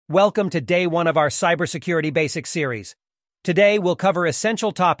Welcome to day one of our Cybersecurity Basics series. Today, we'll cover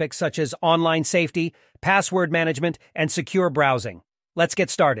essential topics such as online safety, password management, and secure browsing. Let's get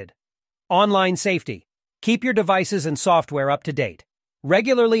started. Online safety. Keep your devices and software up to date.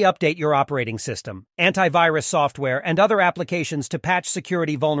 Regularly update your operating system, antivirus software, and other applications to patch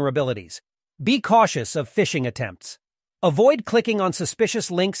security vulnerabilities. Be cautious of phishing attempts. Avoid clicking on suspicious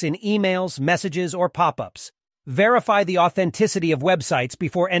links in emails, messages, or pop-ups. Verify the authenticity of websites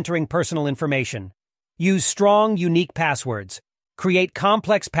before entering personal information. Use strong, unique passwords. Create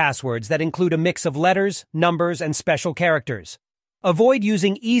complex passwords that include a mix of letters, numbers, and special characters. Avoid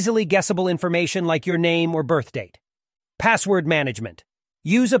using easily guessable information like your name or birth date. Password management.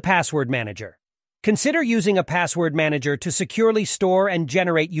 Use a password manager. Consider using a password manager to securely store and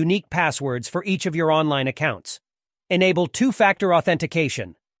generate unique passwords for each of your online accounts. Enable two-factor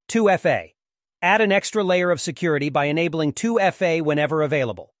authentication, 2FA. Add an extra layer of security by enabling 2FA whenever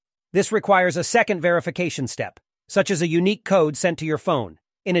available. This requires a second verification step, such as a unique code sent to your phone,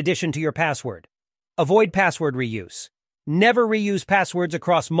 in addition to your password. Avoid password reuse. Never reuse passwords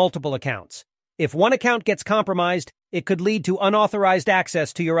across multiple accounts. If one account gets compromised, it could lead to unauthorized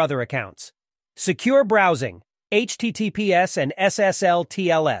access to your other accounts. Secure browsing, HTTPS and SSL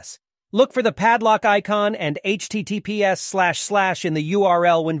TLS. Look for the padlock icon and HTTPS// in the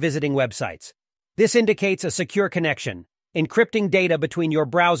URL when visiting websites. This indicates a secure connection, encrypting data between your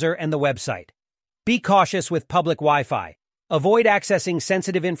browser and the website. Be cautious with public Wi-Fi. Avoid accessing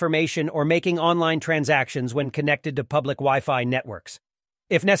sensitive information or making online transactions when connected to public Wi-Fi networks.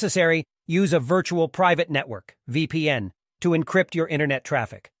 If necessary, use a virtual private network, VPN, to encrypt your internet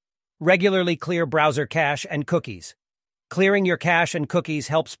traffic. Regularly clear browser cache and cookies. Clearing your cache and cookies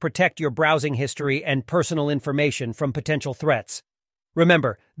helps protect your browsing history and personal information from potential threats.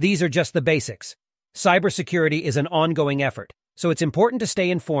 Remember, these are just the basics. Cybersecurity is an ongoing effort, so it's important to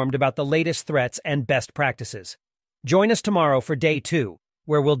stay informed about the latest threats and best practices. Join us tomorrow for day 2,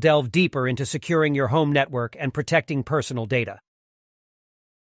 where we'll delve deeper into securing your home network and protecting personal data.